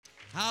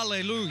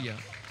Hallelujah.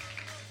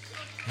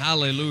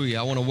 Hallelujah.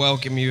 I want to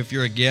welcome you if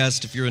you're a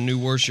guest, if you're a new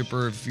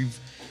worshiper, if you've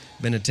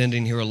been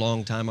attending here a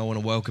long time, I want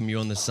to welcome you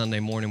on this Sunday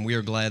morning. We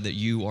are glad that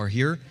you are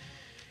here.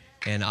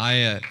 And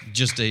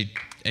just a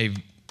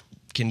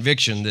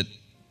conviction that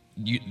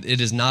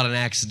it is not an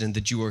accident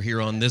that you are here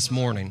on this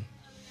morning.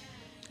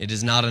 It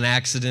is not an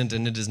accident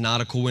and it is not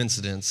a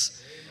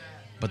coincidence.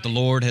 But the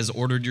Lord has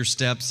ordered your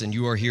steps and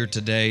you are here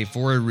today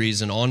for a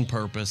reason, on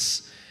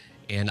purpose.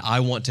 And I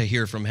want to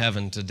hear from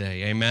heaven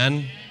today.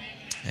 Amen?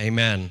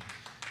 Amen.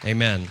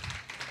 Amen.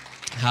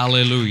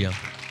 Hallelujah.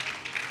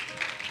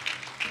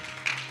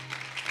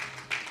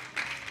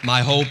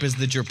 My hope is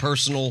that your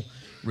personal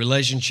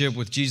relationship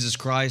with Jesus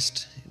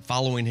Christ,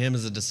 following Him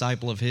as a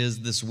disciple of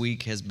His this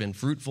week, has been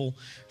fruitful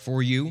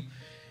for you.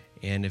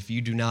 And if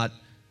you do not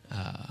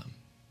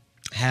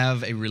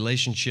have a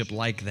relationship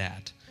like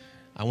that,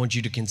 I want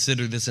you to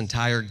consider this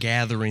entire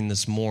gathering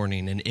this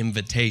morning an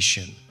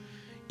invitation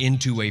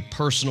into a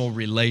personal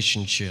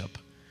relationship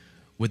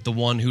with the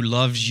one who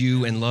loves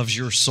you and loves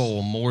your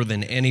soul more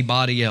than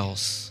anybody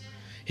else.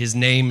 His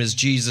name is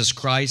Jesus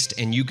Christ,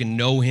 and you can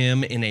know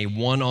Him in a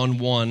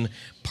one-on-one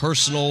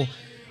personal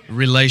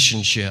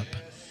relationship.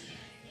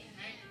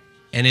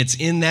 And it's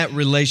in that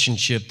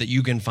relationship that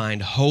you can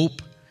find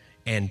hope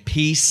and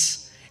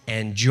peace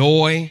and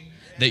joy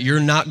that you're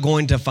not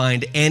going to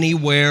find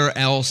anywhere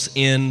else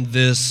in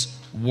this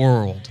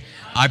world.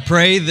 I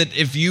pray that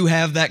if you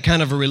have that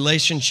kind of a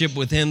relationship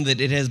with Him, that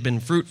it has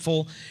been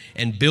fruitful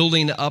and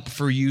building up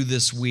for you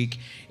this week.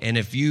 And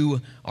if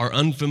you are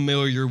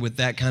unfamiliar with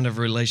that kind of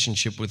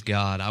relationship with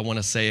God, I want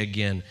to say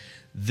again,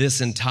 this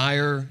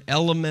entire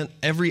element,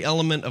 every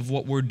element of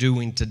what we're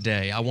doing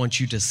today, I want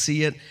you to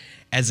see it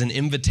as an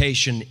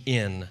invitation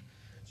in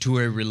to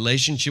a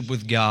relationship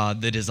with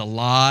God that is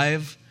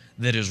alive,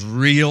 that is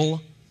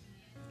real,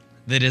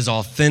 that is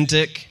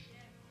authentic,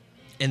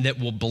 and that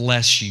will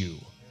bless you.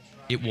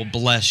 It will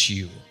bless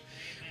you.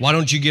 Why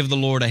don't you give the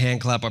Lord a hand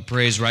clap of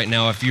praise right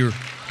now if you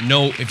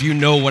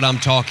know what I'm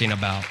talking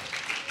about.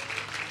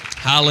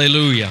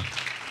 Hallelujah.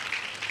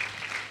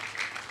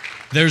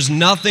 There's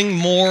nothing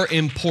more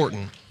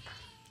important.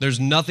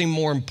 There's nothing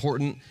more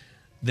important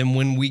than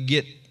when we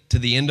get to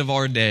the end of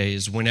our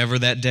days, whenever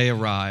that day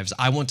arrives.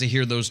 I want to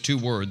hear those two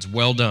words,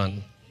 well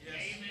done.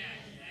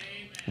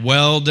 Amen.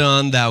 Well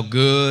done, thou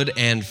good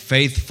and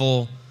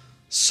faithful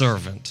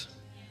servant.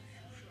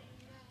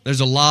 There's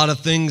a lot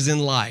of things in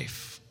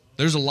life.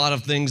 There's a lot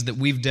of things that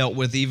we've dealt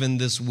with even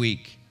this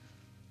week.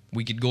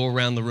 We could go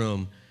around the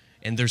room,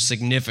 and they're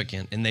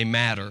significant, and they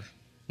matter.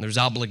 There's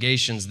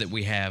obligations that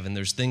we have, and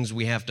there's things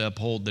we have to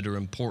uphold that are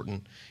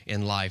important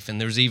in life. And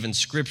there's even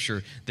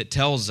scripture that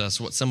tells us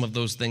what some of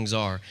those things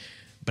are.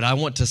 But I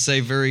want to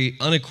say very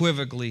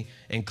unequivocally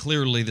and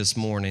clearly this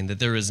morning that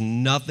there is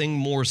nothing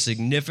more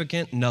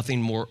significant, nothing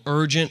more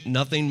urgent,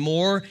 nothing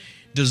more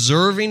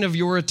deserving of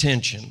your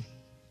attention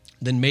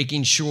than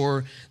making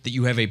sure that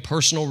you have a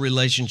personal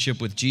relationship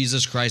with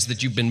Jesus Christ,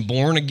 that you've been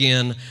born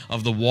again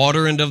of the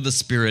water and of the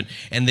Spirit,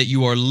 and that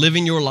you are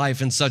living your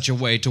life in such a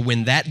way to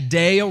when that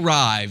day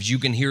arrives, you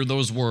can hear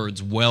those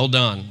words, well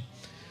done.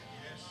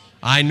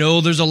 I know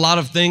there's a lot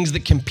of things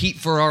that compete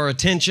for our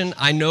attention.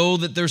 I know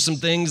that there's some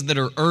things that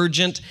are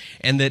urgent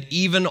and that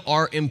even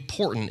are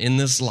important in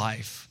this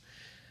life.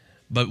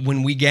 But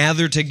when we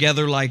gather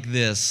together like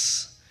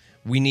this,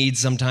 we need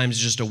sometimes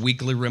just a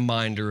weekly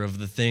reminder of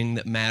the thing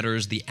that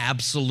matters the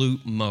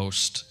absolute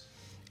most,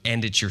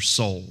 and it's your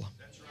soul.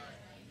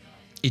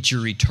 It's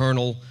your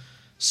eternal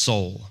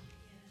soul.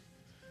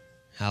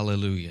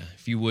 Hallelujah.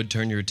 If you would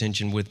turn your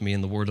attention with me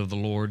in the word of the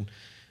Lord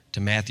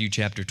to Matthew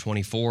chapter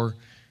 24.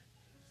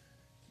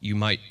 You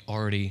might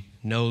already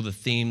know the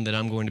theme that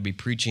I'm going to be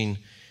preaching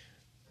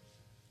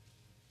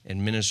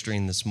and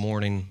ministering this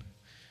morning,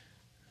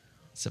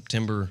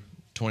 September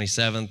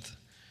 27th.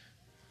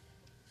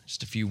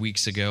 Just a few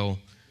weeks ago,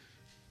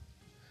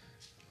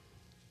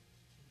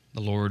 the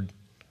Lord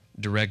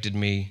directed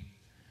me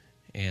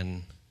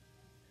and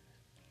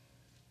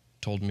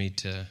told me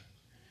to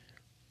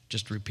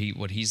just repeat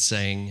what He's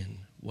saying and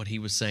what He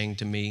was saying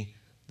to me,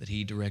 that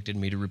He directed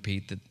me to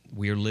repeat, that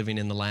we are living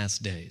in the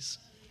last days.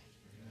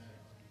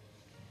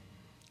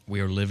 We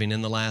are living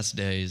in the last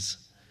days,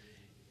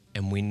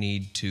 and we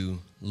need to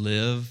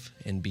live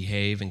and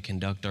behave and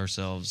conduct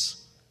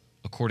ourselves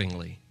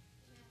accordingly.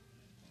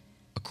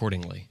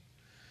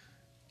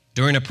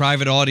 During a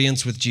private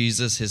audience with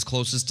Jesus, His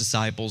closest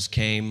disciples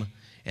came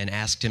and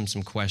asked Him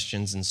some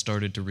questions and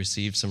started to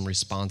receive some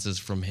responses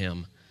from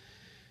Him.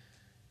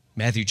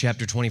 Matthew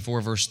chapter 24,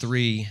 verse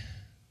 3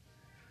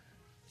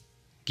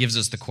 gives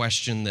us the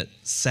question that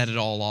set it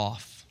all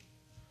off.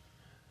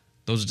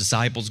 Those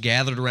disciples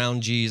gathered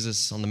around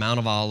Jesus on the Mount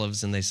of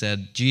Olives, and they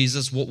said,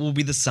 Jesus, what will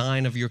be the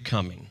sign of your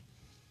coming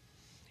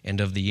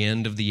and of the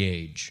end of the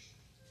age?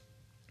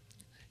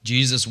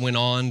 Jesus went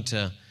on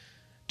to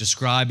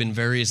describe in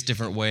various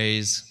different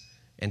ways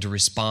and to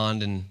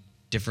respond in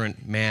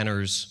different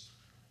manners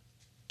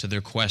to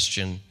their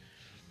question.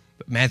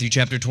 But Matthew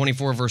chapter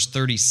 24, verse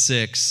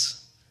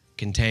 36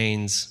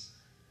 contains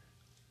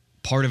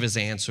part of his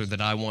answer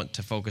that I want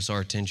to focus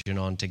our attention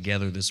on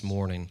together this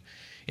morning.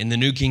 In the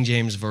New King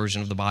James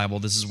Version of the Bible,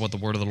 this is what the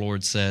word of the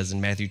Lord says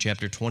in Matthew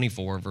chapter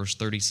 24, verse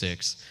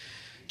 36.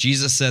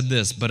 Jesus said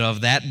this, "But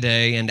of that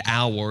day and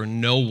hour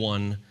no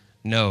one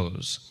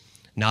knows,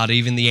 not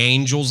even the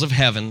angels of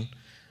heaven,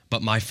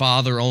 but my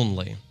Father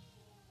only.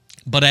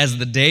 But as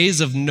the days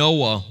of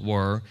Noah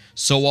were,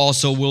 so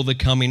also will the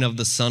coming of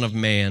the Son of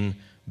Man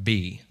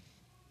be.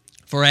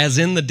 For as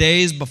in the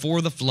days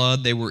before the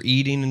flood they were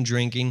eating and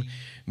drinking,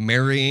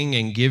 marrying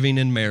and giving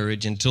in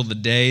marriage until the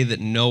day that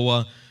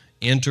Noah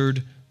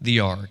entered the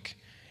ark,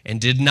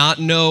 and did not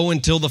know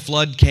until the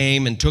flood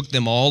came and took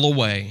them all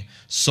away,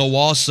 so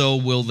also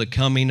will the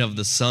coming of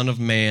the Son of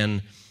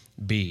Man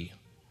be.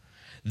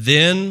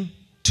 Then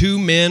 2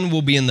 men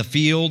will be in the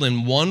field,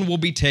 and one will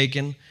be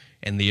taken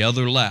and the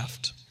other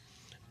left.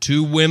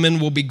 2 women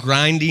will be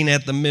grinding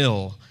at the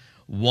mill,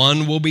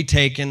 one will be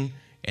taken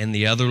and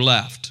the other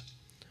left.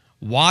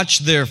 Watch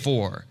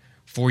therefore,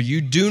 for you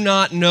do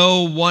not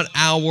know what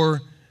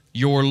hour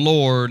your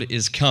Lord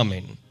is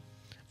coming.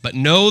 But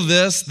know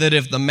this, that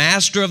if the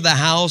master of the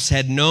house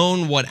had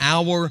known what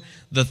hour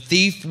the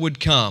thief would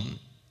come,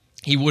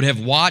 he would have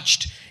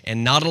watched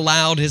and not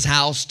allowed his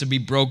house to be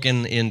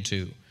broken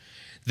into.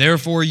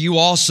 Therefore you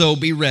also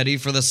be ready,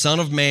 for the Son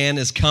of Man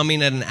is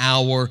coming at an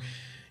hour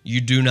you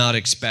do not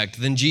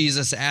expect." Then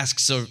Jesus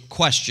asks a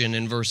question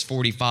in verse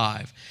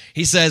 45.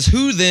 He says,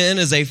 "Who then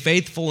is a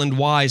faithful and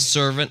wise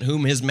servant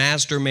whom his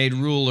master made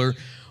ruler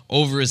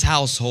over his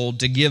household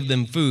to give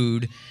them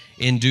food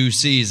in due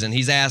season?"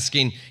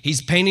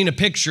 He's painting a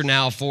picture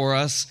now for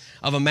us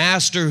of a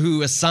master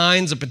who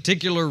assigns a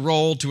particular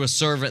role to a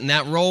servant, and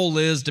that role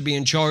is to be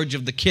in charge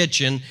of the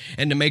kitchen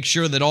and to make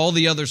sure that all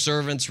the other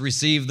servants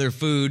receive their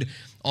food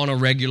on a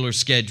regular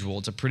schedule.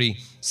 It's a pretty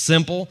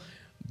simple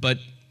but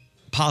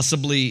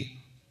possibly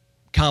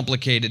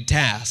complicated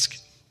task.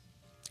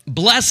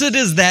 Blessed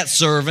is that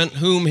servant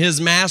whom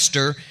his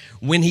master,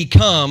 when he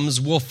comes,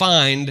 will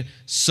find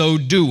so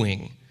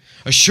doing.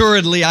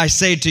 Assuredly, I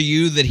say to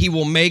you that he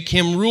will make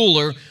him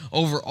ruler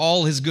over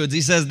all his goods.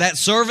 He says that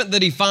servant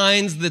that he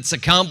finds that's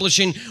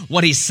accomplishing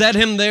what he set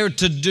him there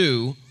to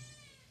do,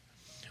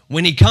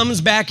 when he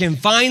comes back and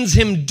finds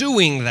him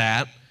doing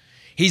that,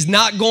 he's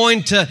not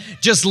going to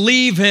just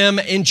leave him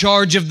in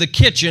charge of the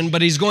kitchen,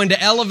 but he's going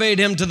to elevate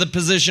him to the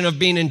position of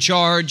being in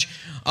charge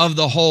of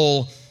the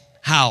whole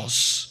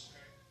house.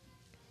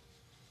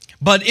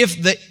 But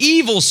if the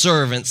evil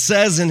servant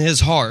says in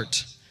his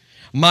heart,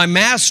 "My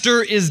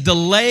master is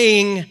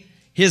delaying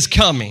his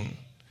coming,"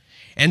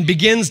 and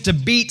begins to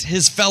beat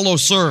his fellow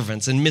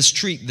servants and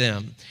mistreat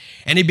them,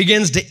 and he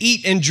begins to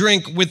eat and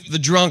drink with the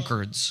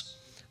drunkards,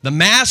 the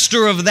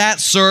master of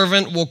that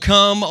servant will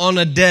come on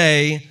a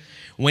day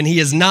when he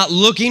is not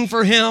looking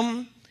for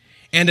him,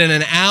 and in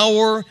an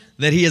hour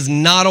that he is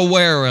not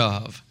aware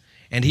of,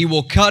 and he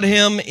will cut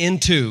him in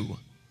two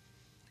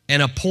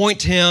and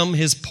appoint him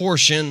his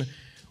portion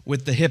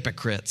with the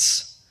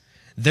hypocrites.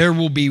 There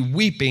will be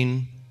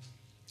weeping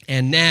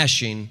and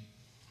gnashing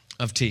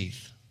of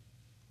teeth.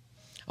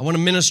 I want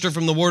to minister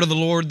from the word of the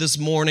Lord this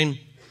morning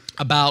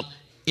about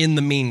in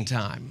the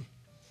meantime.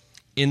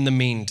 In the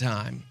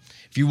meantime.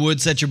 If you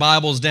would, set your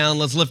Bibles down.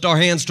 Let's lift our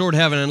hands toward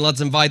heaven and let's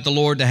invite the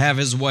Lord to have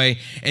his way.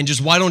 And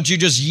why don't you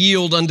just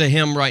yield unto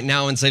him right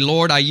now and say,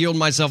 "Lord, I yield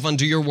myself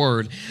unto your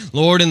word."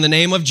 Lord, in the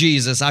name of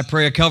Jesus, I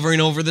pray a covering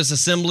over this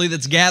assembly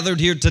that's gathered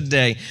here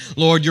today.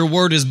 Lord, your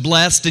word is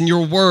blessed and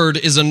your word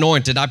is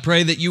anointed. I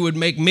pray that you would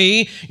make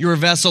me, your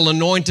vessel,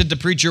 anointed to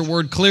preach your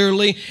word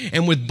clearly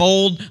and with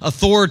bold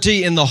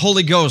authority in the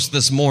Holy Ghost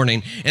this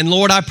morning. And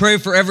Lord, I pray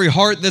for every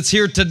heart that's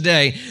here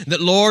today that,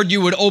 Lord, you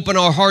would open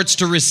our hearts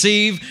to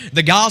receive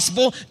the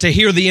gospel, to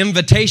hear the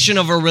invitation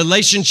of a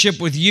relationship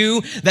with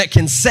you that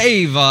can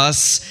save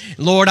us.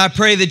 Lord, I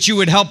pray that you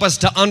would help us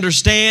to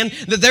understand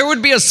that there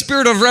would be a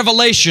spirit of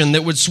revelation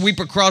that would sweep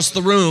across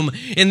the room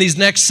in these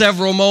next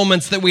several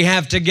moments that we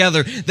have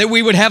together, that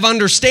we would have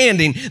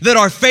understanding, that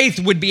our faith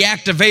would be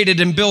activated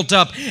and built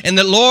up, and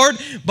that, Lord,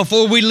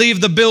 before we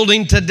leave the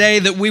building today,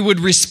 that we would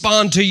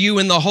respond to you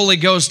in the Holy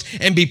Ghost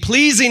and be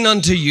pleasing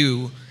unto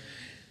you,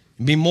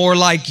 be more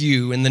like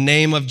you. In the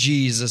name of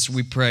Jesus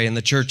we pray. And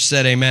the church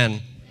said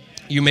amen.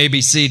 You may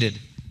be seated.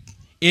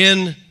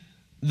 In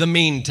the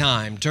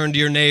meantime, turn to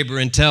your neighbor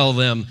and tell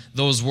them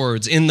those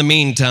words. In the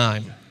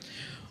meantime.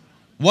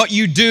 What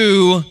you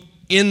do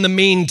in the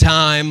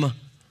meantime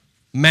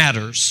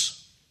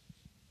matters.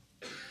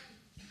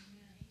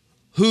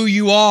 Who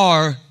you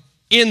are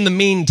in the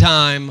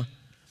meantime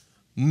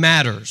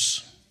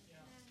matters.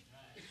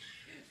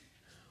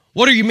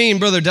 What do you mean,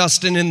 Brother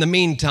Dustin, in the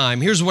meantime?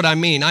 Here's what I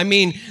mean. I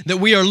mean that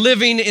we are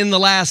living in the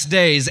last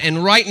days,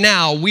 and right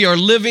now we are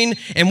living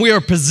and we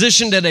are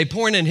positioned at a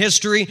point in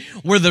history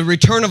where the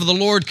return of the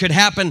Lord could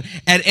happen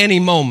at any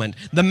moment.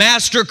 The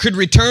Master could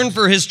return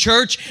for his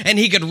church, and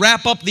he could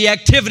wrap up the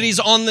activities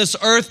on this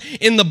earth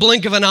in the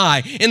blink of an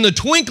eye. In the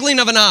twinkling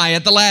of an eye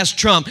at the last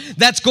trump,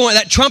 that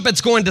trumpet's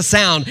going to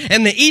sound,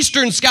 and the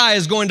eastern sky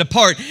is going to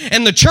part,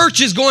 and the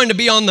church is going to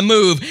be on the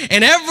move,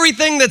 and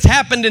everything that's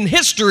happened in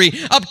history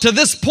up to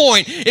this point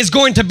point is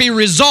going to be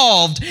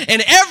resolved,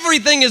 and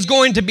everything is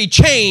going to be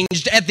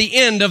changed at the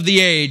end of the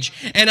age.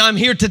 And I'm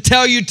here to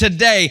tell you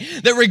today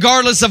that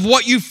regardless of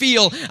what you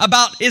feel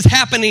about is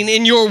happening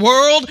in your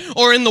world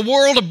or in the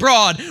world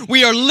abroad,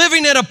 we are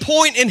living at a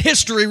point in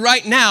history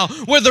right now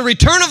where the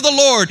return of the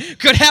Lord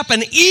could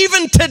happen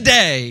even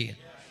today.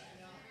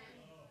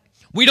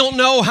 We don't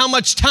know how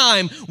much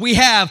time we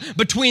have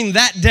between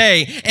that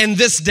day and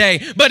this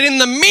day. But in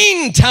the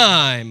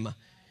meantime,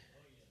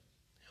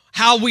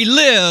 how we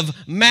live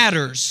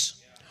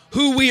matters.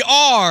 Who we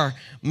are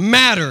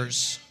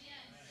matters.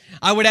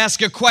 I would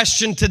ask a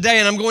question today,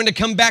 and I'm going to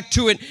come back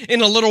to it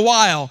in a little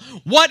while.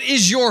 What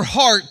is your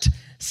heart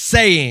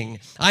saying?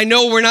 I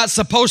know we're not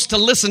supposed to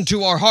listen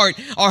to our heart.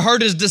 Our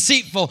heart is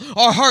deceitful.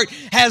 Our heart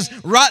has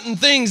rotten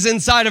things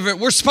inside of it.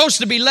 We're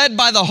supposed to be led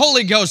by the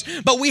Holy Ghost,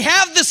 but we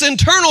have this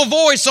internal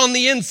voice on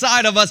the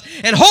inside of us,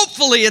 and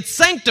hopefully it's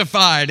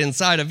sanctified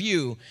inside of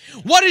you.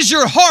 What is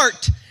your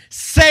heart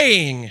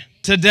saying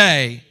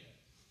today?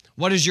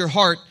 What is your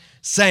heart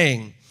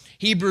saying?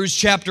 Hebrews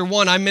chapter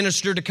 1, I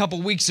ministered a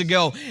couple weeks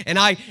ago, and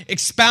I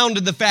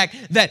expounded the fact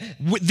that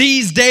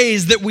these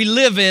days that we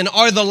live in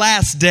are the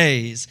last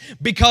days,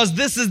 because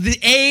this is the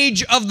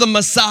age of the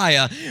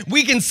Messiah.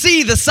 We can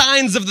see the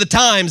signs of the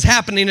times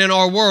happening in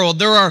our world.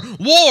 There are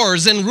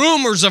wars and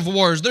rumors of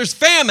wars. There's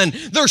famine.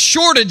 There's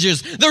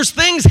shortages. There's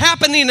things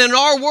happening in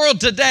our world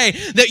today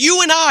that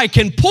you and I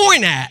can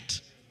point at.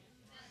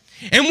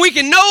 And we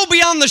can know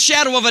beyond the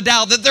shadow of a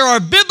doubt that there are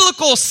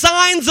biblical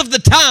signs of the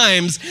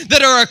times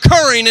that are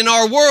occurring in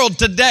our world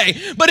today.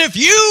 But if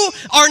you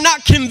are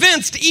not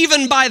convinced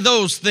even by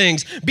those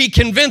things, be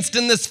convinced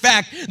in this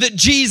fact that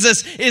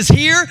Jesus is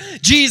here,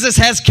 Jesus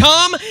has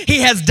come,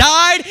 He has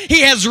died, He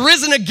has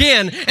risen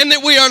again, and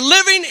that we are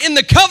living in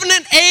the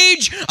covenant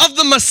age of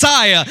the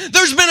Messiah.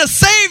 There's been a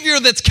Savior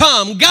that's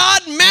come,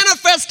 God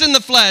manifest in the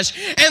flesh,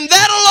 and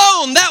that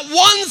alone, that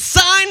one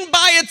sign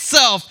by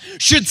itself,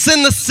 should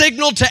send the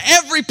signal to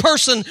every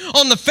person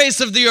on the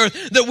face of the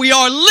earth that we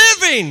are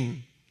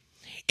living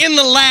in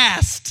the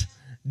last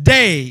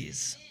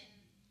days.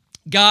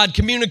 God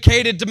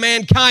communicated to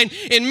mankind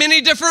in many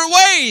different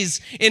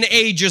ways in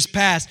ages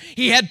past.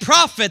 He had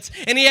prophets,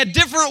 and He had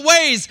different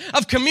ways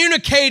of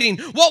communicating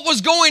what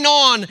was going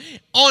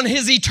on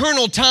His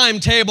eternal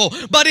timetable.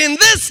 But in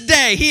this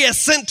day, He has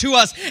sent to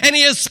us, and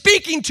He is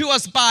speaking to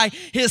us by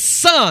His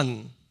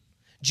Son,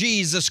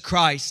 Jesus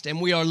Christ. And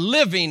we are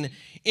living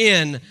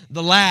in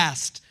the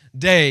last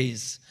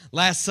days.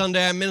 Last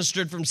Sunday, I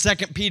ministered from 2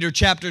 Peter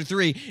chapter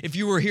 3. If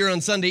you were here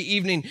on Sunday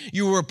evening,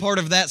 you were a part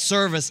of that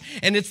service.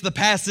 And it's the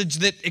passage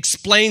that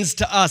explains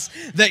to us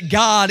that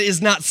God is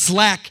not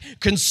slack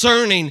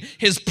concerning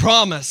His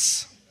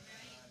promise.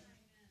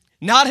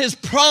 Not His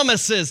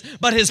promises,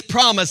 but His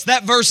promise.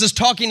 That verse is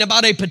talking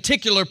about a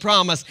particular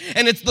promise,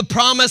 and it's the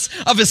promise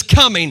of His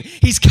coming.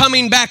 He's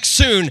coming back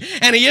soon,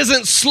 and He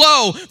isn't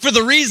slow for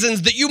the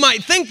reasons that you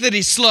might think that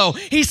He's slow.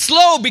 He's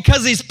slow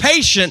because He's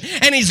patient,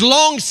 and He's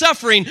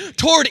long-suffering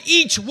toward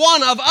each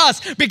one of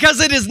us,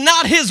 because it is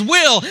not His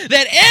will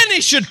that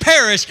any should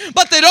perish,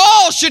 but that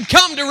all should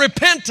come to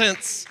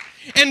repentance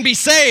and be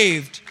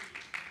saved.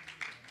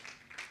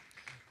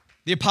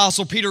 The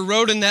Apostle Peter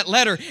wrote in that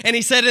letter, and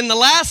he said, in the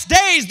last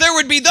days, there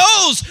would be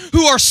those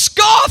who are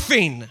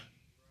scoffing.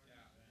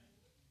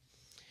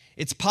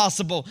 It's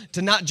possible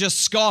to not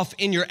just scoff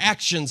in your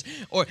actions,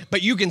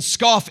 but you can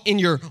scoff in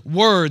your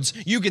words.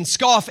 You can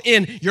scoff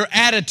in your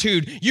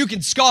attitude. You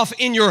can scoff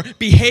in your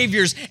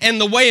behaviors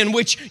and the way in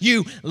which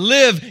you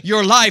live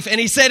your life. And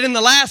he said, in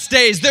the last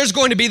days, there's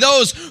going to be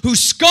those who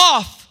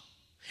scoff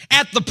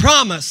at the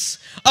promise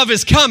of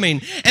His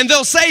coming. And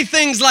they'll say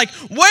things like,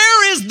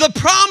 where is the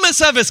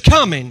promise of His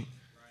coming?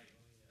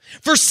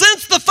 For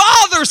since the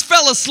fathers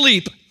fell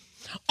asleep,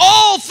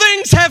 all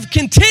things have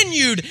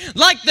continued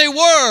like they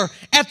were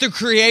at the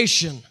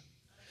creation.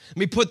 Let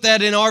me put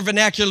that in our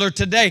vernacular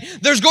today.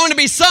 There's going to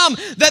be some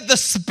that the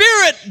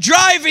Spirit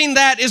driving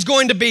that is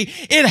going to be,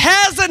 it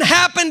hasn't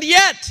happened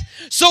yet,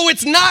 so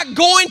it's not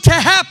going to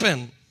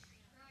happen.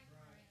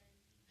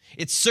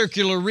 It's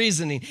circular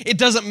reasoning. It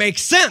doesn't make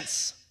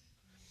sense.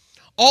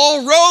 All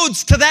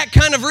roads to that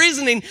kind of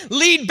reasoning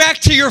lead back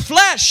to your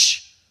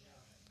flesh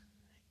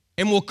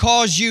and will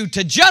cause you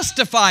to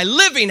justify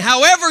living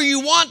however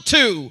you want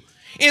to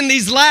in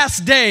these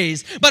last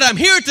days. But I'm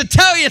here to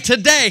tell you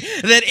today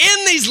that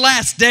in these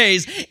last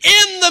days,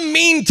 in the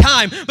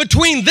meantime,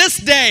 between this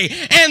day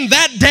and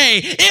that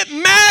day, it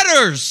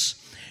matters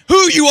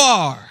who you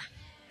are.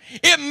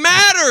 It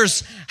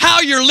matters how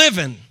you're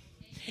living.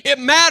 It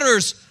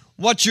matters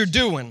what you're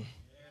doing.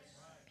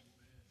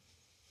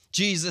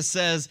 Jesus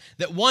says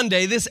that one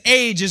day this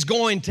age is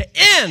going to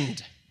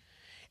end,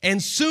 and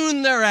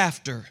soon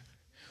thereafter,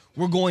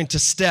 we're going to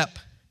step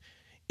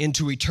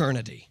into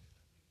eternity.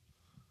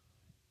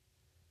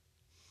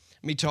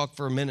 Let me talk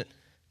for a minute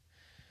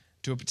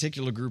to a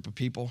particular group of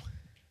people.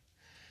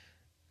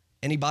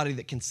 Anybody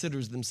that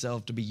considers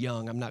themselves to be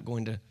young, I'm not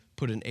going to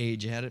put an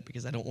age at it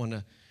because I don't want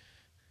to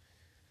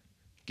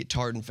get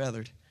tarred and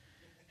feathered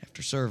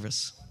after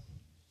service.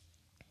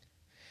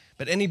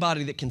 But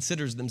anybody that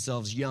considers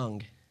themselves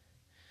young,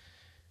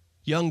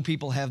 Young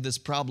people have this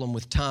problem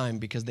with time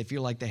because they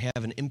feel like they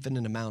have an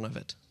infinite amount of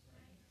it.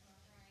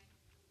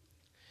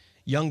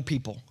 Young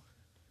people,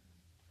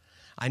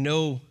 I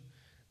know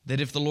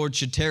that if the Lord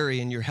should tarry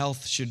and your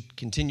health should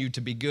continue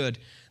to be good,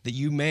 that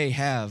you may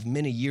have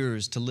many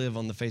years to live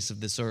on the face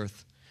of this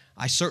earth.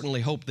 I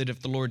certainly hope that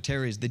if the Lord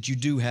tarries, that you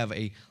do have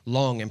a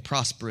long and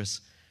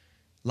prosperous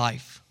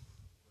life.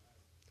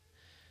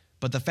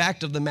 But the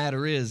fact of the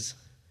matter is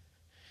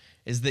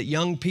that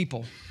young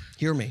people,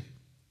 hear me,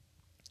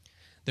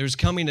 there's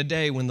coming a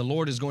day when the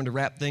Lord is going to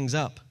wrap things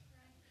up.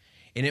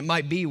 And it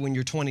might be when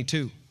you're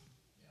 22.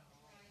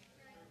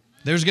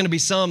 There's going to be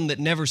some that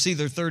never see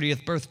their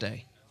 30th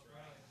birthday.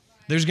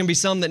 There's going to be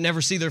some that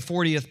never see their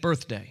 40th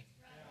birthday.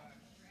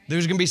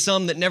 There's going to be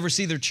some that never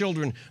see their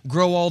children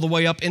grow all the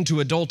way up into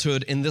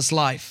adulthood in this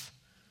life.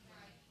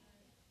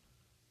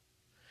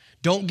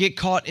 Don't get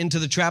caught into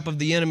the trap of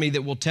the enemy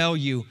that will tell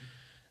you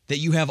that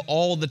you have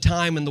all the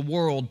time in the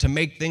world to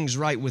make things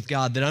right with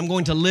God, that I'm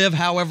going to live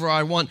however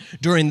I want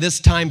during this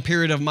time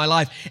period of my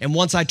life. And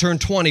once I turn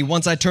 20,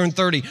 once I turn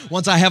 30,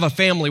 once I have a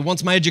family,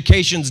 once my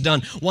education's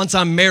done, once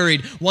I'm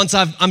married, once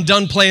I'm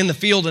done playing the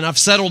field and I've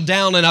settled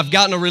down and I've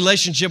gotten a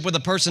relationship with a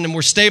person and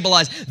we're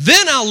stabilized,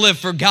 then I'll live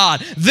for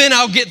God. Then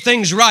I'll get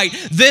things right.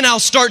 Then I'll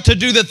start to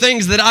do the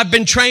things that I've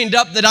been trained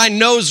up that I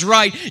know's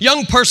right.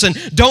 Young person,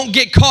 don't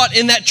get caught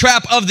in that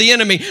trap of the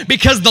enemy,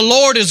 because the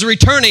Lord is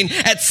returning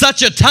at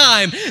such a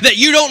time that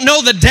you don't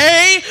know the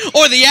day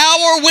or the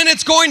hour when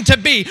it's going to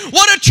be.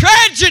 What a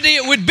tragedy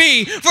it would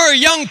be for a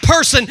young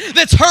person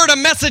that's heard a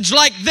message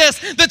like this,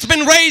 that's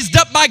been raised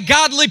up by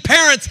godly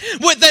parents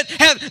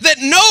that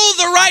know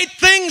the right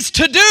things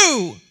to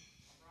do,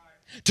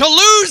 to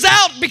lose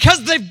out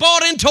because they've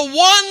bought into one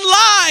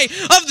lie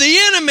of the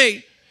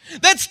enemy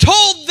that's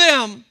told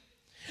them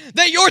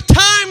that your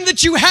time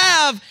that you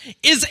have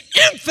is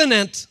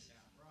infinite.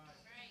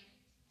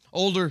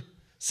 Older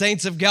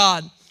saints of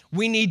God,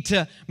 we need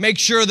to make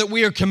sure that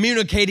we are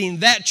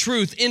communicating that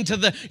truth into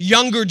the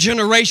younger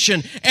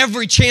generation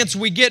every chance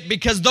we get,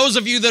 because those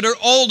of you that are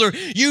older,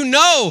 you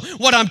know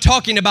what I'm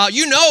talking about.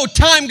 You know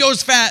time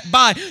goes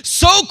by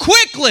so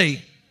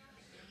quickly.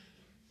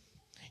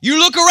 You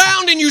look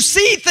around and you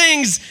see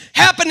things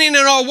happening in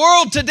our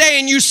world today,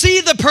 and you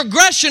see the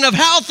progression of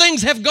how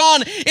things have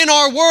gone in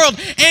our world,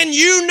 and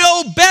you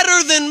know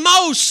better than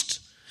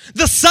most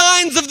the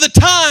signs of the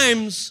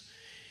times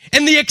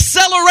and the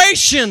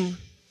acceleration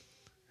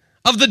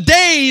of the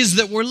days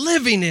that we're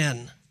living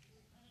in.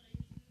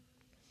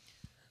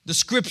 The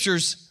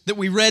scriptures that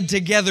we read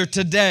together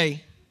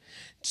today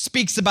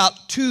speaks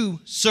about two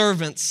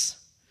servants.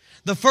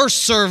 The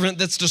first servant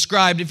that's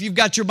described, if you've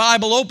got your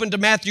Bible open to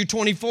Matthew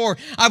 24,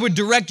 I would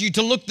direct you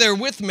to look there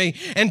with me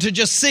and to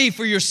just see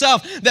for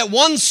yourself that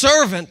one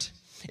servant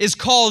is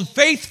called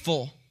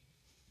faithful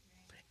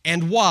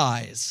and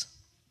wise.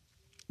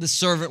 This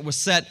servant was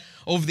set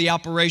over the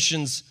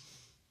operations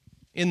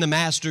in the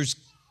master's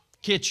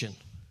kitchen.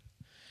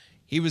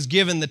 He was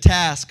given the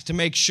task to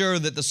make sure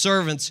that the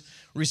servants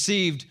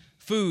received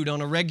food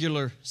on a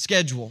regular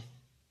schedule.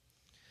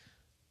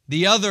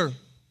 The other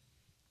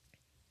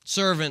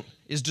servant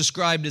is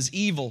described as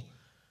evil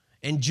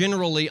and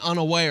generally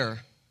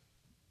unaware.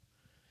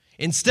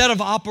 Instead of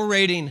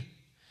operating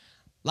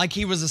like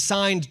he was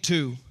assigned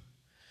to,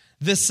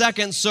 this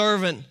second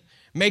servant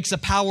makes a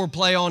power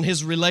play on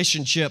his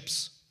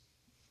relationships.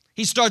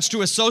 He starts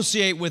to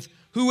associate with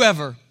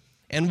whoever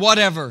and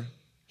whatever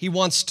he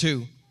wants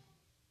to.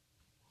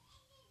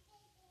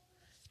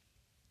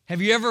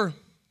 Have you ever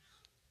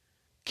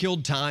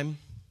killed time?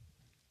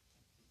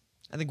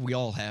 I think we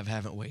all have,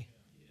 haven't we?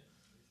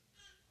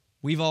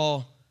 We've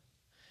all,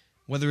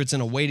 whether it's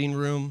in a waiting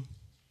room,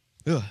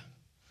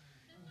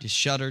 just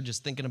shudder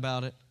just thinking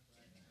about it.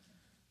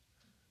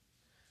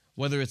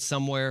 Whether it's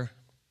somewhere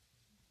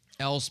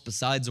else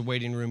besides a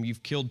waiting room,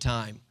 you've killed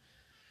time.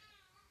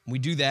 We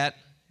do that.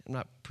 I'm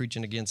not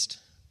preaching against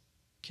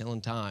killing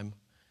time.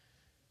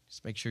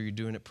 Just make sure you're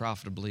doing it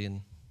profitably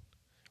and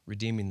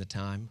redeeming the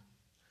time.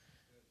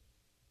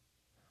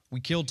 We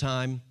kill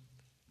time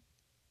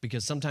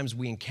because sometimes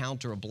we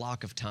encounter a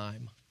block of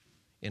time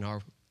in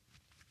our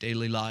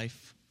daily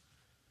life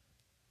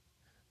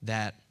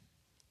that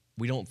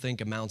we don't think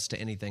amounts to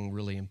anything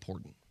really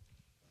important.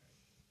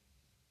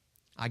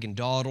 I can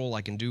dawdle,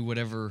 I can do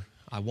whatever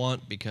I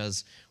want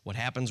because what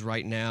happens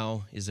right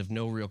now is of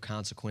no real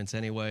consequence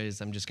anyways.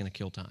 I'm just going to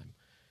kill time.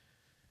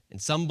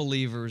 And some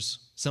believers,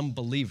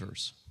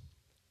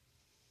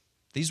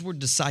 these were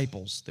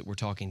disciples that were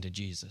talking to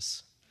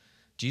Jesus.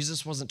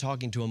 Jesus wasn't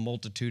talking to a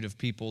multitude of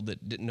people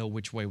that didn't know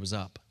which way was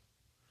up.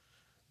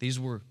 These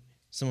were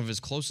some of his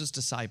closest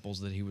disciples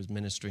that he was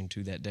ministering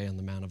to that day on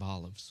the Mount of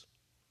Olives.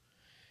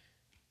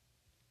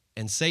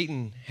 And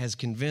Satan has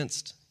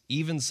convinced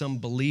even some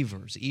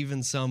believers,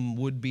 even some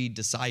would-be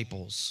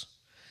disciples,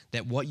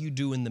 that what you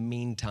do in the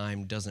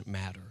meantime doesn't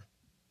matter.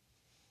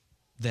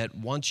 That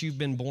once you've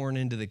been born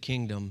into the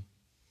kingdom,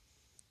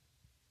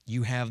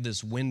 you have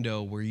this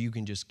window where you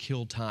can just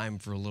kill time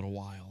for a little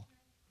while,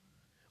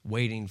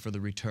 waiting for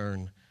the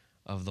return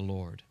of the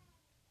Lord.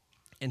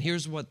 And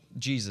here's what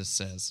Jesus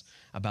says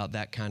about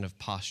that kind of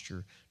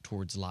posture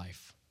towards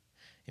life.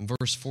 In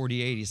verse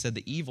 48, he said,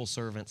 the evil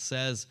servant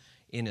says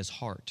in his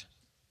heart.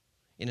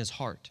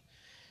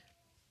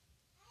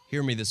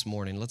 Hear me this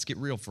morning. Let's get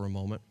real for a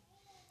moment.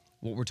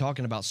 What we're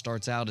talking about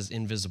starts out as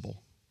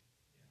invisible.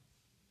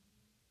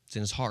 It's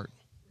in his heart.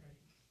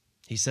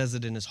 He says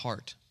it in his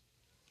heart.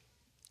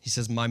 He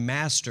says, my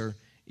master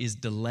is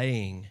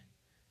delaying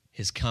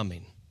his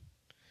coming.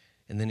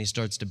 And then he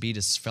starts to beat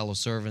his fellow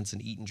servants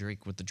and eat and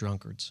drink with the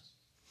drunkards.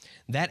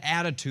 That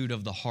attitude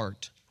of the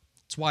heart,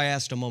 that's why I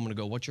asked a moment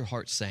ago, what's your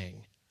heart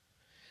saying?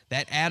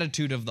 That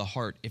attitude of the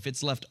heart, if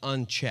it's left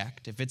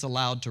unchecked, if it's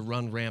allowed to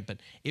run rampant,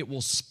 it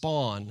will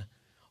spawn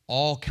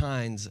all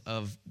kinds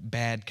of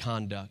bad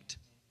conduct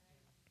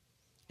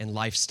and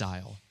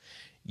lifestyle.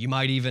 You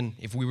might even,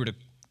 if we were to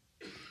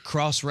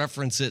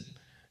cross-reference it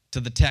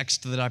to the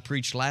text that I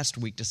preached last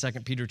week, to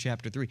 2 Peter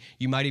chapter 3,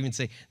 you might even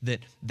say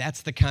that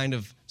that's the kind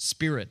of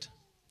spirit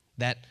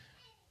that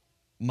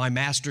my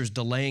master's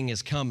delaying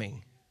his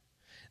coming.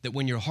 That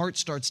when your heart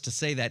starts to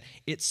say that,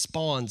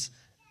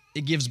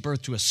 it gives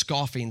birth to a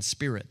scoffing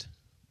spirit.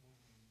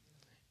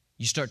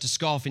 You start to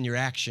scoff in your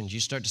actions. You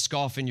start to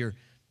scoff in your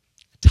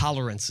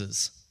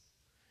tolerances,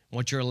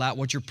 what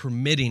you're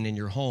permitting in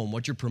your home,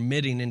 what you're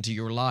permitting into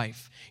your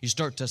life. You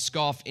start to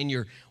scoff in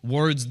your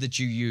words that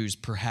you use,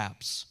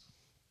 perhaps.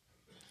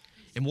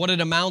 And what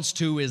it amounts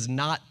to is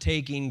not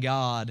taking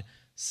God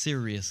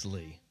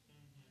seriously.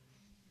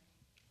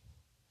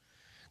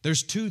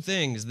 There's two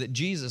things that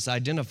Jesus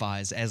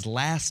identifies as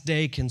last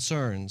day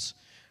concerns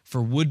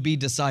for would-be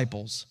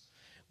disciples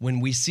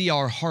when we see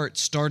our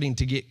hearts starting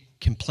to get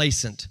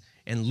complacent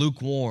and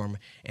lukewarm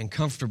and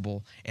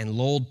comfortable and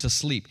lulled to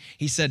sleep.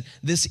 He said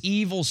this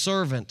evil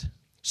servant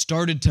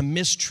started to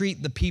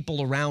mistreat the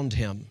people around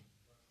him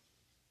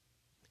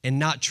and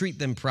not treat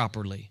them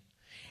properly.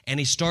 And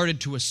he started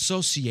to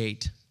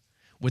associate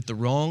with the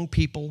wrong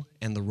people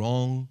and the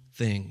wrong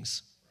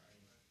things.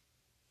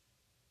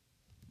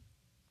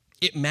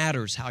 It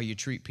matters how you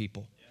treat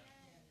people.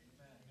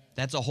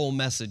 That's a whole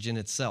message in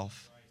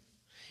itself.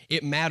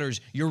 It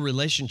matters. Your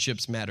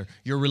relationships matter.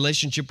 Your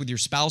relationship with your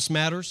spouse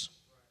matters.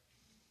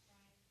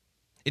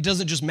 It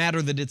doesn't just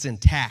matter that it's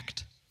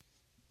intact.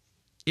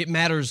 It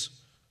matters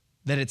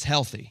that it's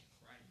healthy.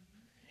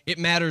 It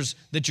matters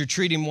that you're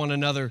treating one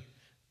another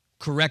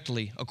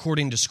correctly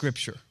according to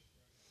Scripture.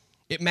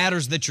 It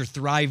matters that you're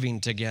thriving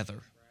together.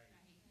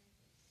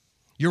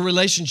 Your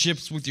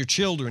relationships with your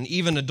children,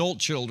 even adult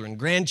children,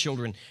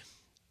 grandchildren,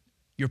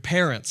 your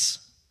parents,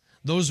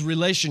 those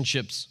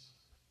relationships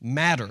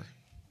matter.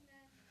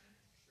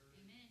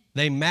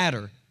 They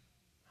matter.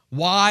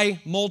 Why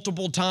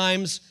multiple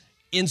times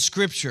in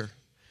Scripture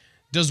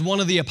does one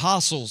of the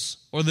apostles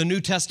or the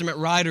New Testament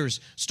writers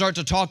start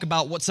to talk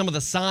about what some of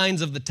the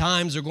signs of the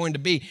times are going to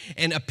be?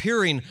 And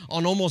appearing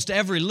on almost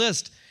every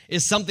list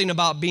is something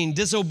about being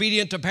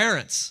disobedient to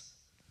parents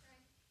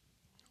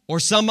or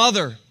some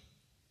other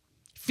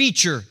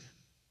feature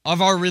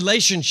of our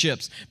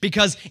relationships,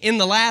 because in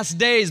the last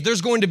days,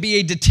 there's going to be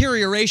a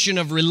deterioration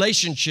of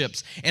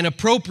relationships and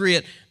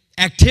appropriate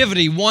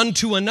activity one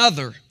to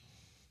another.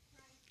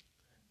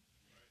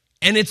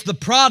 And it's the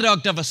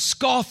product of a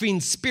scoffing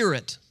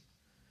spirit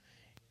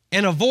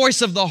and a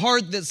voice of the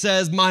heart that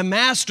says, my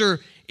master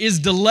is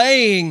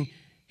delaying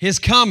his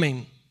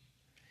coming.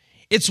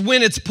 It's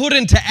when it's put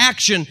into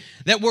action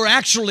that we're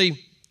actually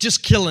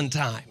just killing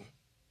time.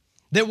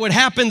 That what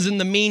happens in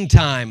the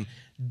meantime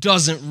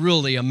doesn't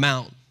really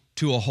amount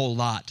to a whole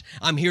lot.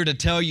 I'm here to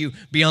tell you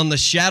beyond the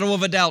shadow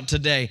of a doubt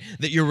today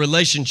that your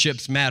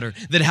relationships matter,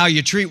 that how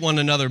you treat one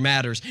another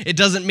matters. It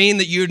doesn't mean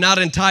that you're not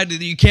entitled,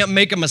 that you can't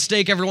make a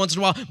mistake every once in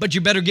a while, but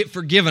you better get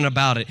forgiven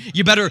about it.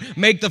 You better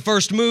make the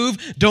first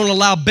move. Don't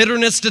allow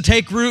bitterness to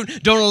take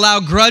root. Don't allow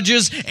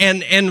grudges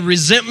and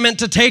resentment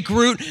to take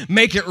root.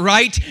 Make it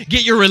right.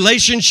 Get your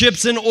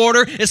relationships in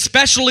order,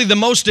 especially the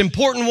most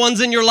important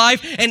ones in your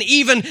life, and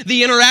even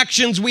the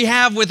interactions we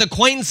have with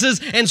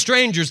acquaintances and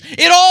strangers.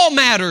 It all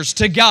matters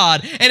to God.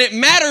 And it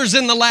matters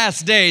in the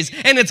last days,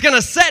 and it's going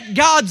to set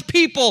God's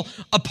people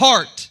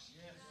apart.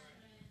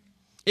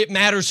 It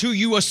matters who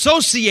you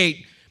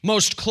associate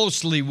most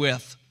closely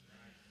with.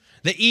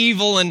 The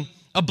evil and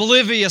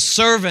oblivious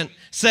servant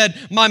said,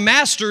 my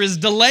master is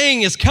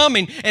delaying his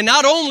coming. And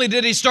not only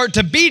did he start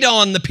to beat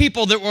on the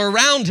people that were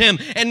around him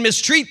and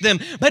mistreat them,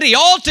 but he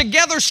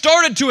altogether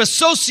started to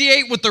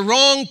associate with the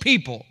wrong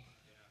people.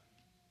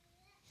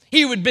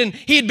 He had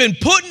been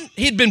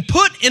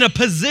put in a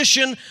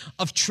position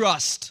of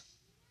trust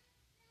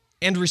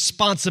and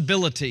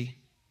responsibility.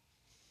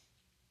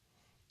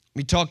 Let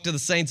me talk to the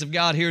saints of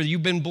God here.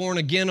 You've been born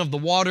again of the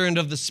water and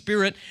of the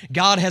Spirit.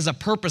 God has a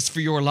purpose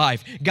for your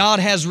life. God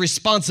has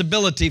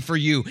responsibility for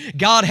you.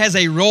 God has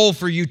a role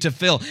for you to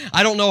fill.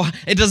 I don't know,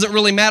 it doesn't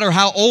really matter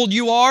how old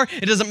you are.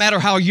 It doesn't matter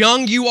how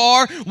young you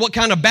are, what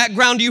kind of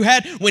background you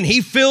had. When He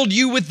filled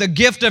you with the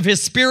gift of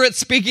His Spirit,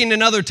 speaking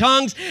in other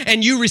tongues,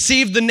 and you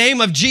received the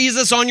name of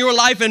Jesus on your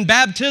life in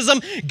baptism,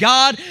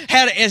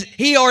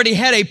 He already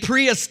had a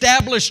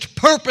pre-established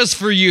purpose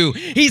for you.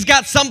 He's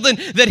got something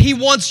that He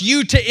wants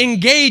you to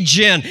engage engage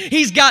in.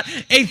 He's got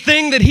a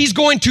thing that he's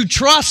going to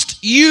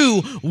trust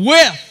you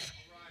with.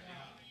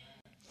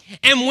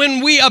 And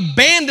when we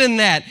abandon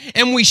that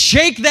and we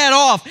shake that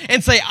off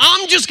and say,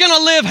 I'm just going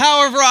to live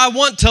however I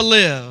want to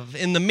live,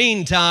 in the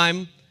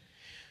meantime,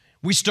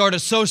 we start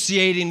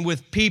associating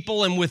with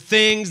people and with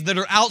things that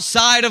are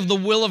outside of the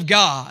will of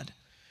God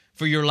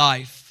for your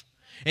life.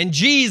 And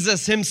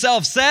Jesus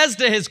himself says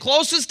to his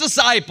closest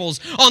disciples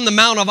on the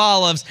Mount of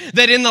Olives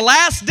that in the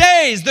last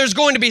days there's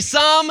going to be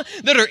some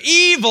that are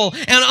evil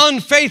and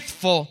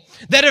unfaithful,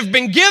 that have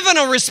been given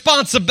a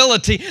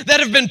responsibility,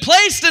 that have been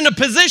placed in a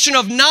position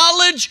of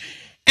knowledge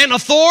and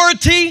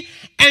authority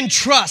and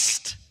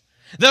trust,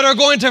 that are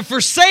going to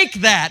forsake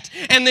that,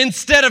 and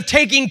instead of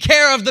taking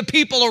care of the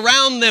people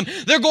around them,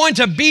 they're going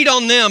to beat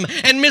on them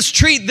and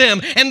mistreat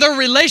them, and their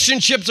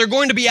relationships are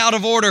going to be out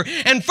of order.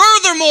 And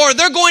furthermore,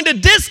 they're going to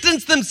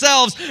distance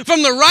themselves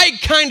from the right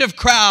kind of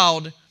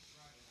crowd.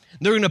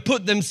 They're going to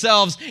put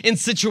themselves in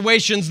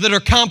situations that are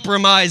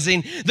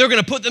compromising. They're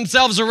going to put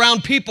themselves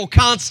around people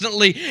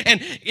constantly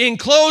and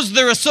enclose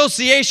their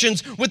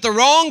associations with the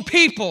wrong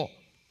people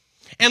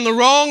and the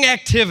wrong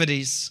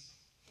activities.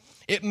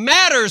 It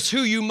matters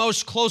who you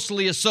most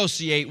closely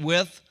associate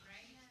with.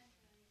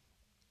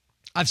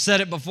 I've said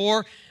it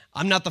before.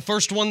 I'm not the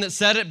first one that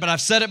said it, but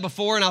I've said it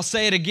before and I'll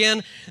say it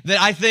again, that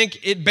I think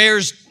it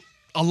bears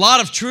a lot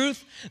of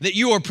truth, that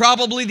you are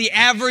probably the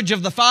average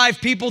of the 5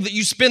 people that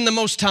you spend the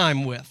most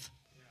time with.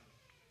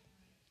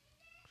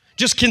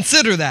 Just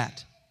consider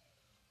that.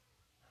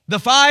 The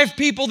 5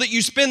 people that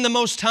you spend the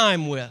most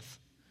time with.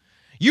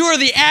 You are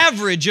the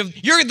average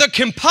of, you're the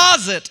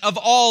composite of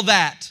all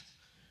that.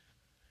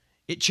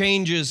 It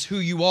changes who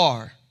you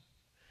are.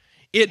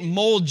 It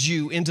molds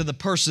you into the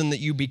person that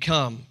you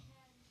become.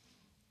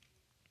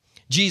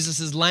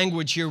 Jesus'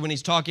 language here when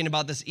he's talking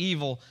about this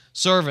evil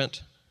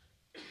servant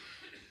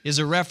is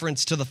a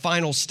reference to the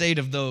final state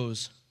of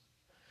those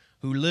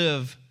who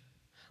live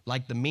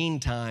like the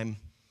meantime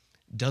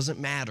doesn't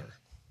matter.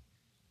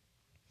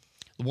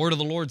 The word of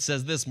the Lord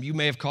says this, you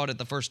may have caught it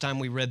the first time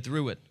we read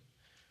through it. It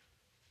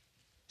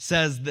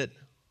says that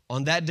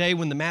on that day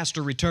when the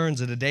master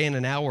returns at a day and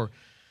an hour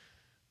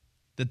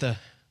that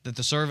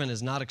the servant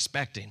is not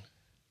expecting,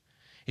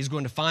 he's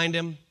going to find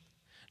him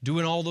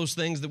doing all those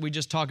things that we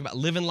just talked about,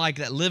 living like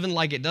that, living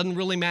like it doesn't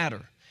really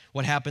matter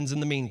what happens in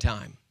the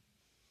meantime.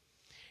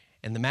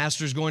 And the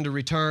master's going to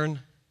return,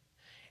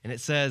 and it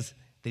says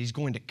that he's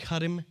going to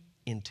cut him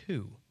in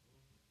two.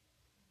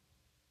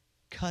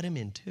 Cut him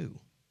in two.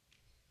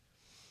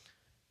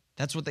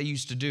 That's what they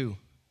used to do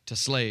to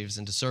slaves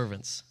and to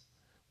servants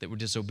that were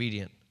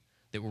disobedient,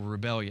 that were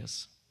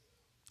rebellious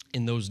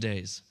in those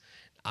days.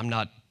 I'm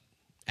not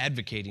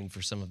advocating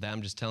for some of that.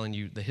 I'm just telling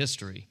you the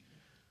history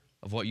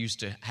of what used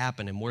to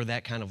happen and where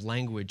that kind of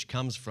language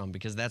comes from,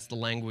 because that's the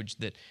language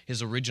that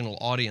his original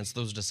audience,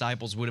 those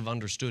disciples, would have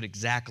understood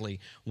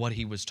exactly what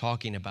he was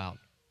talking about.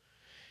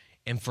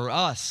 And for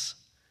us,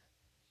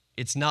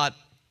 it's not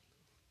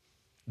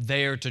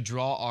there to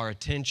draw our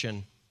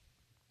attention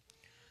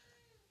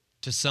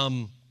to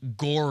some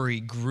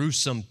gory,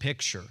 gruesome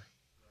picture.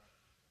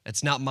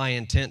 That's not my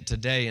intent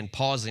today in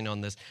pausing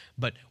on this.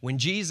 But when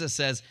Jesus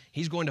says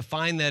he's going to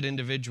find that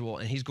individual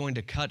and he's going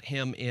to cut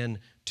him in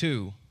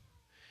two,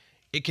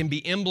 it can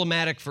be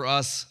emblematic for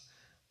us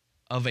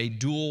of a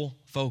dual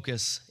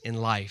focus in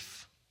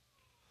life.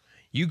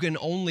 You can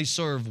only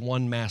serve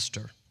one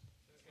master.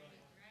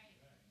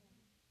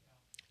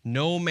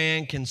 No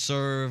man can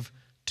serve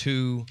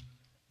 2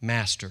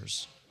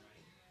 masters.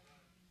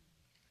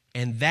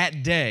 And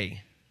that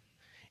day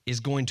is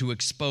going to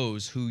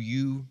expose who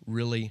you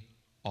really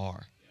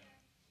are.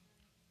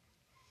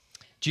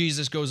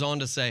 Jesus goes on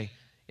to say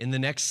in the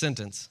next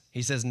sentence,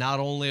 he says, not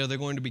only are they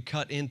going to be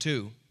cut in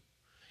two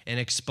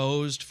and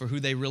exposed for who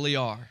they really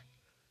are,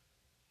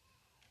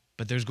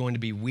 but there's going to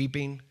be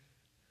weeping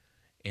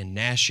and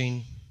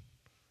gnashing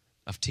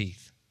of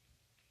teeth.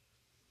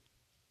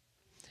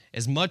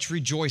 As much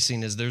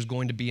rejoicing as there's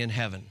going to be in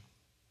heaven,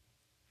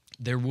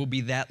 there will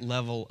be that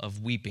level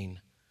of weeping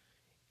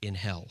in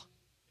hell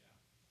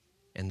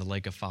and the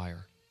lake of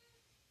fire.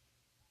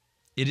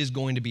 It is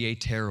going to be a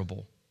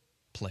terrible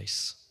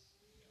place.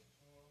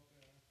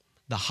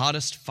 The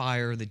hottest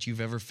fire that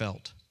you've ever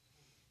felt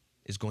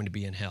is going to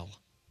be in hell.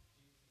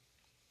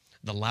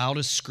 The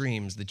loudest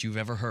screams that you've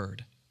ever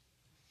heard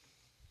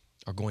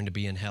are going to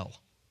be in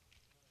hell.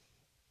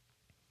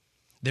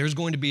 There's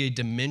going to be a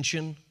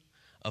dimension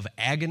of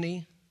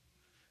agony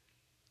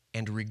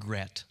and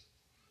regret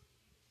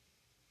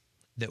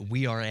that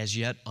we are as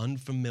yet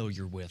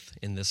unfamiliar with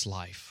in this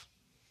life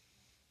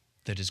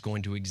that is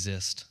going to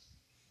exist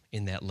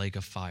in that lake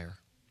of fire.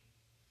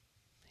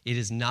 It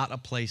is not a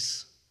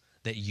place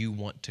that you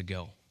want to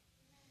go.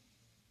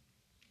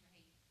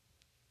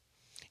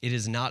 It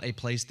is not a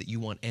place that you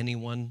want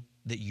anyone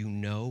that you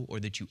know or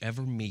that you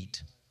ever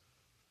meet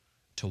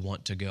to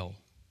want to go.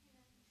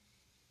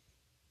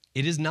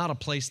 It is not a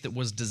place that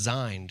was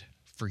designed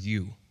for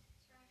you.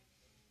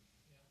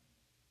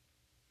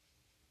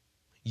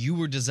 You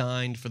were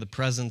designed for the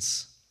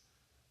presence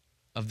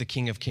of the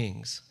King of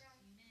Kings.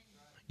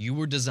 You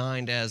were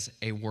designed as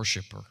a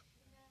worshiper.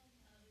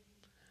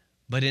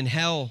 But in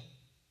hell,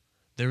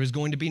 there is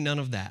going to be none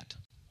of that,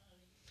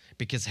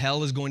 because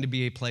hell is going to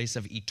be a place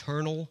of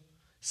eternal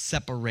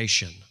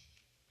separation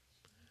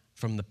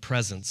from the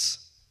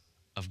presence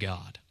of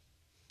God,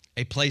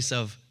 a place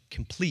of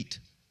complete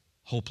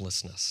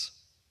hopelessness.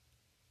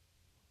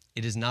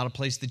 It is not a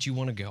place that you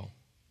want to go,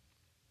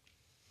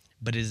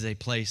 but it is a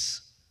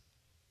place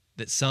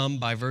that some,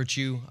 by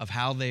virtue of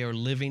how they are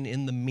living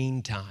in the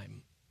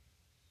meantime,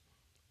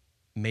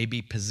 may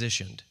be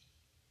positioned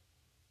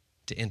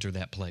to enter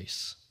that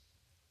place.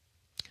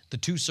 The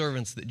two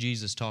servants that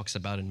Jesus talks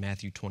about in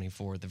Matthew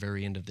 24 at the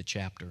very end of the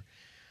chapter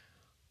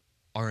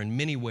are in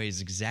many ways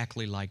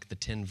exactly like the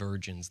 10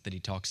 virgins that he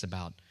talks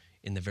about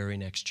in the very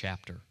next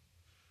chapter.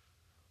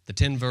 The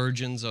 10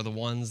 virgins are the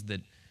ones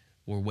that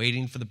were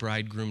waiting for the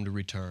bridegroom to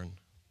return.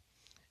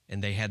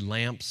 And they had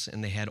lamps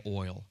and they had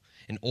oil.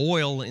 And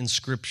oil in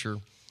Scripture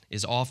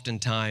is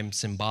oftentimes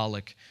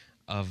symbolic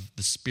of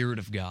the Spirit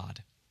of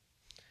God.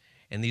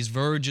 And these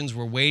virgins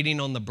were waiting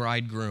on the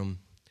bridegroom.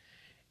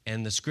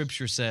 And the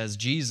Scripture says,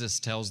 Jesus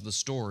tells the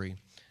story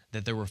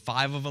that there were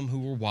 5 of them who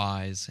were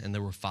wise and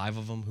there were 5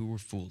 of them who were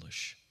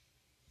foolish.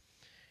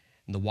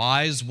 And the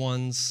wise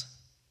ones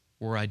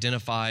were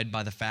identified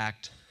by the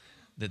fact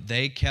that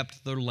they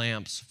kept their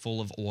lamps full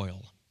of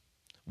oil,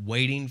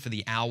 waiting for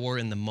the hour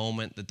and the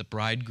moment that the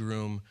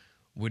bridegroom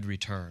would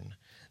return.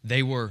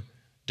 They were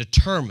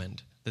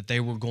determined that they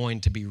were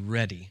going to be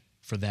ready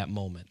for that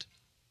moment.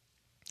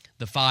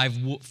 The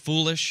 5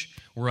 foolish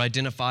were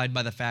identified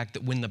by the fact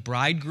that when the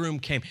bridegroom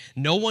came,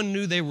 no one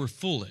knew they were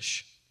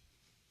foolish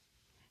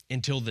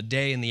until the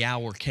day and the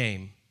hour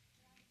came.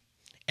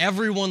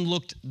 Everyone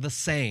looked the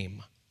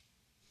same.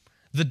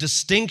 The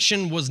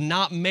distinction was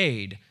not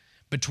made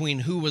between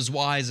who was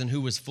wise and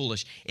who was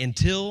foolish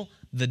until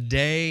the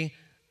day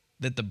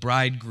that the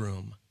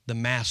bridegroom, the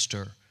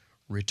master,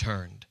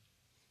 returned.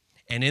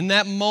 And in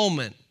that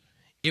moment,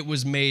 it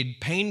was made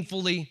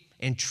painfully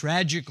and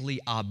tragically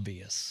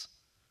obvious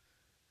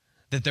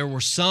that there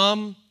were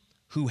some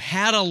who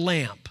had a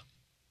lamp,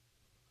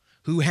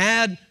 who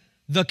had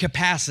the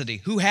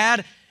capacity, who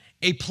had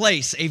a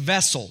place, a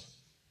vessel,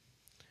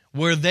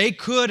 where they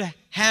could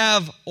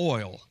have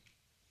oil,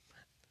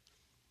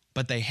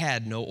 but they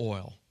had no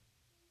oil.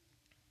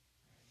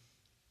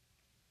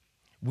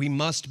 We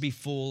must be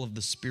full of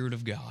the Spirit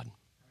of God.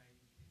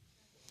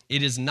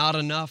 It is not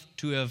enough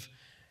to have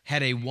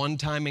had a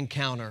one-time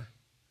encounter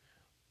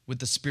with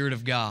the Spirit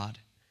of God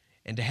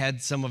and to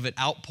have some of it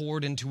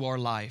outpoured into our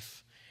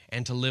life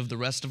and to live the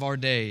rest of our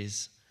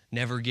days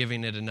never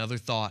giving it another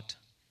thought.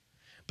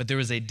 But there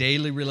is a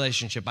daily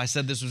relationship. I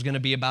said this was going to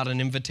be about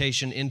an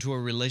invitation into a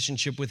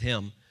relationship with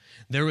Him.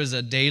 There is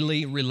a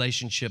daily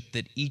relationship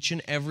that each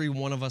and every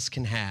one of us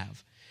can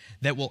have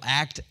that will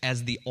act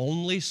as the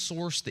only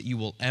source that you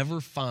will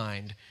ever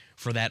find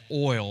for that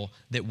oil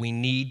that we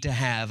need to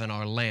have in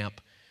our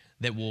lamp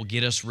that will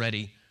get us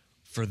ready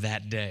for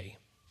that day.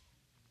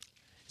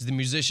 As the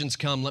musicians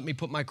come, let me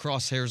put my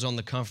crosshairs on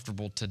the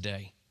comfortable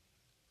today.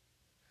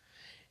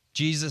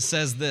 Jesus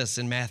says this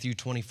in Matthew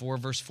 24,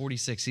 verse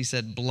 46. He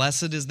said,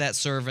 "Blessed is that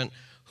servant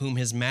whom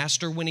his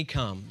master, when he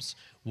comes,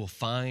 will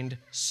find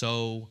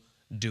so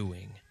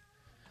doing."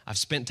 I've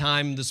spent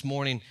time this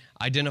morning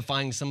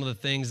identifying some of the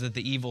things that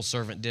the evil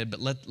servant did, but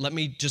let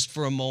me just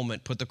for a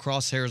moment put the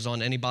crosshairs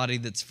on anybody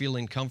that's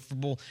feeling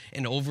comfortable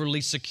and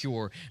overly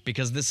secure,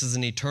 because this is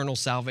an eternal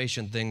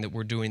salvation thing that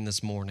we're doing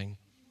this morning.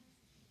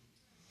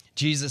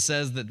 Jesus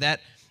says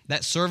that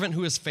servant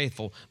who is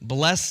faithful,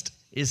 blessed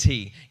is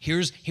he.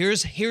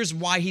 Here's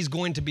why he's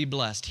going to be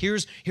blessed.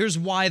 Here's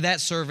why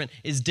that servant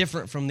is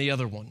different from the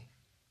other one.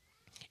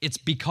 It's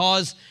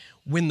because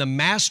when the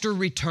master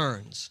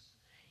returns,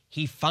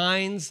 he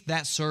finds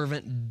that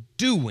servant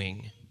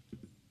doing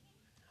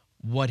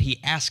what he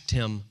asked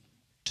him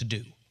to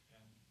do.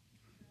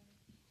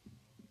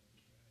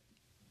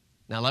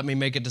 Now let me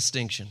make a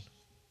distinction.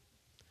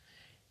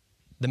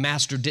 The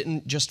master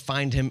didn't just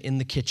find him in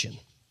the kitchen,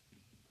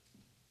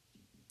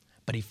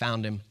 but he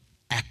found him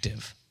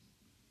active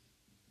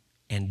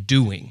and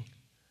doing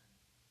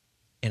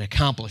and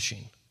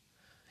accomplishing.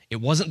 It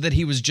wasn't that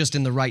he was just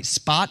in the right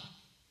spot.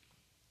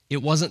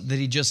 It wasn't that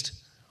he just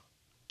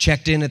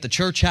checked in at the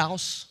church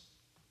house.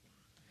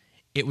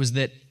 It was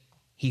that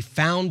he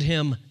found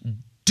him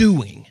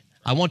doing.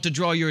 I want to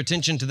draw your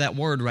attention to that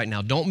word right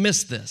now. Don't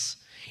miss this.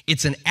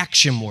 It's an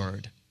action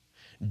word.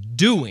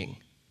 Doing.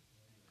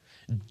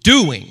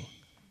 Doing.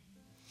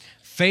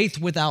 Faith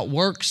without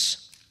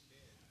works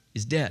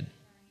is dead.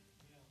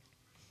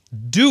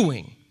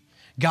 Doing.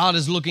 God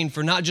is looking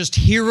for not just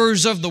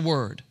hearers of the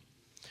word,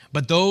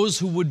 but those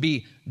who would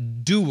be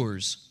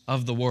doers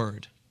of the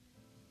word.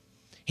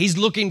 He's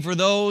looking for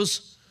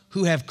those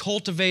who have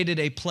cultivated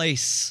a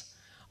place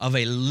of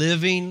a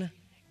living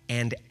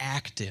and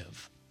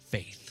active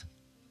faith.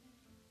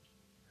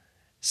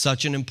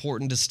 Such an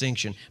important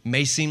distinction.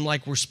 May seem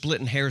like we're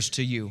splitting hairs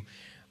to you,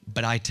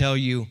 but I tell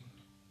you,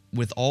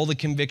 with all the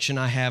conviction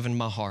I have in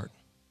my heart,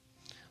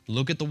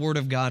 look at the Word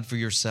of God for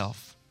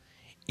yourself.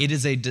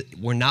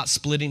 We're not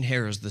splitting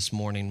hairs this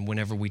morning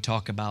whenever we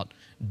talk about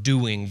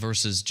doing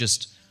versus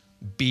just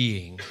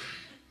being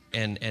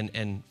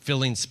and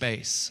filling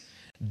space.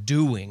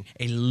 Doing,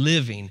 a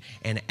living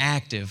and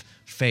active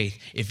faith.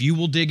 If you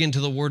will dig into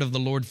the word of the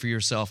Lord for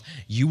yourself,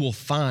 you will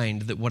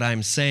find that what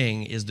I'm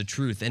saying is the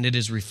truth, and it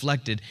is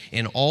reflected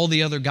in all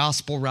the other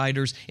gospel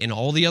writers, in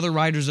all the other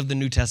writers of the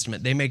New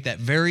Testament. They make that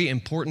very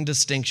important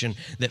distinction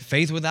that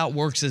faith without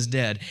works is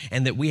dead,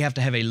 and that we have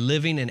to have a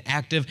living and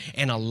active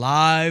and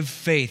alive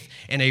faith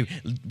and a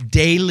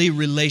daily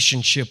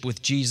relationship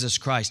with Jesus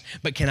Christ.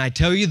 But can I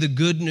tell you the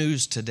good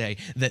news today,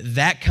 that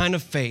that kind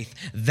of faith,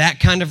 that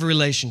kind of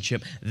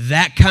relationship,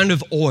 that kind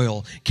of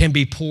oil can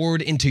be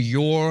poured into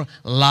your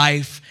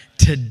life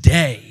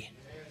today.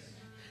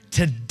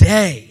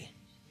 Today.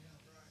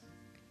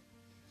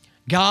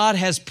 God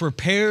has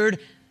prepared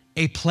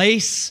a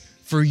place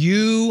for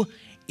you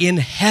in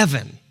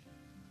heaven.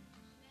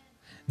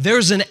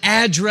 There's an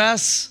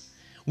address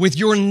with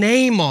your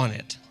name on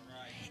it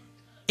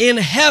in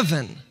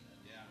heaven.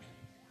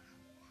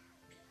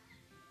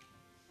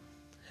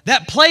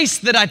 That place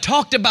that I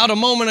talked about a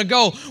moment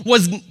ago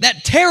was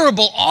that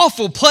terrible,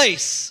 awful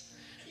place.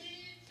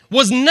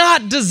 Was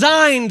not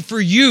designed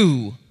for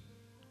you.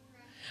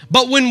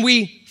 But when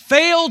we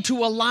fail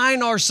to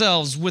align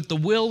ourselves with the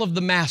will of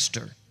the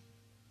Master,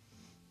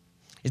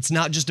 it's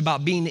not just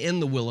about being in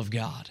the will of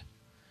God.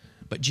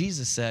 But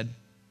Jesus said,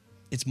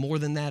 it's more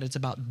than that. It's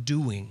about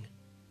doing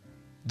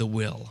the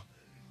will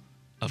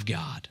of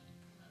God.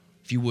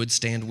 If you would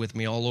stand with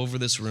me all over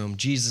this room.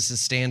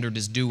 Jesus' standard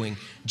is doing.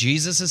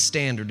 Jesus'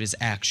 standard is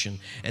action.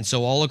 And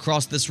so all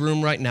across this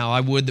room right now,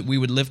 I would that we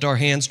would lift our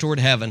hands toward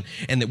heaven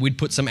and that we'd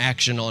put some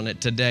action on it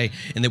today,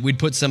 and that we'd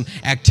put some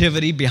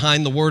activity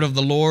behind the word of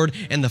the Lord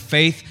and the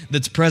faith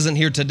that's present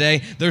here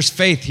today. There's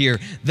faith here.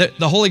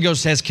 The Holy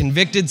Ghost has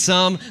convicted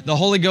some. The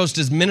Holy Ghost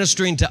is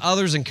ministering to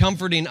others and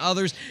comforting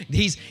others.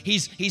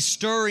 He's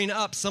stirring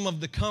up some of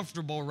the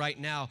comfortable right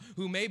now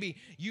who maybe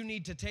you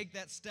need to take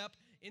that step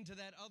into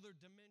that other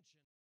dimension.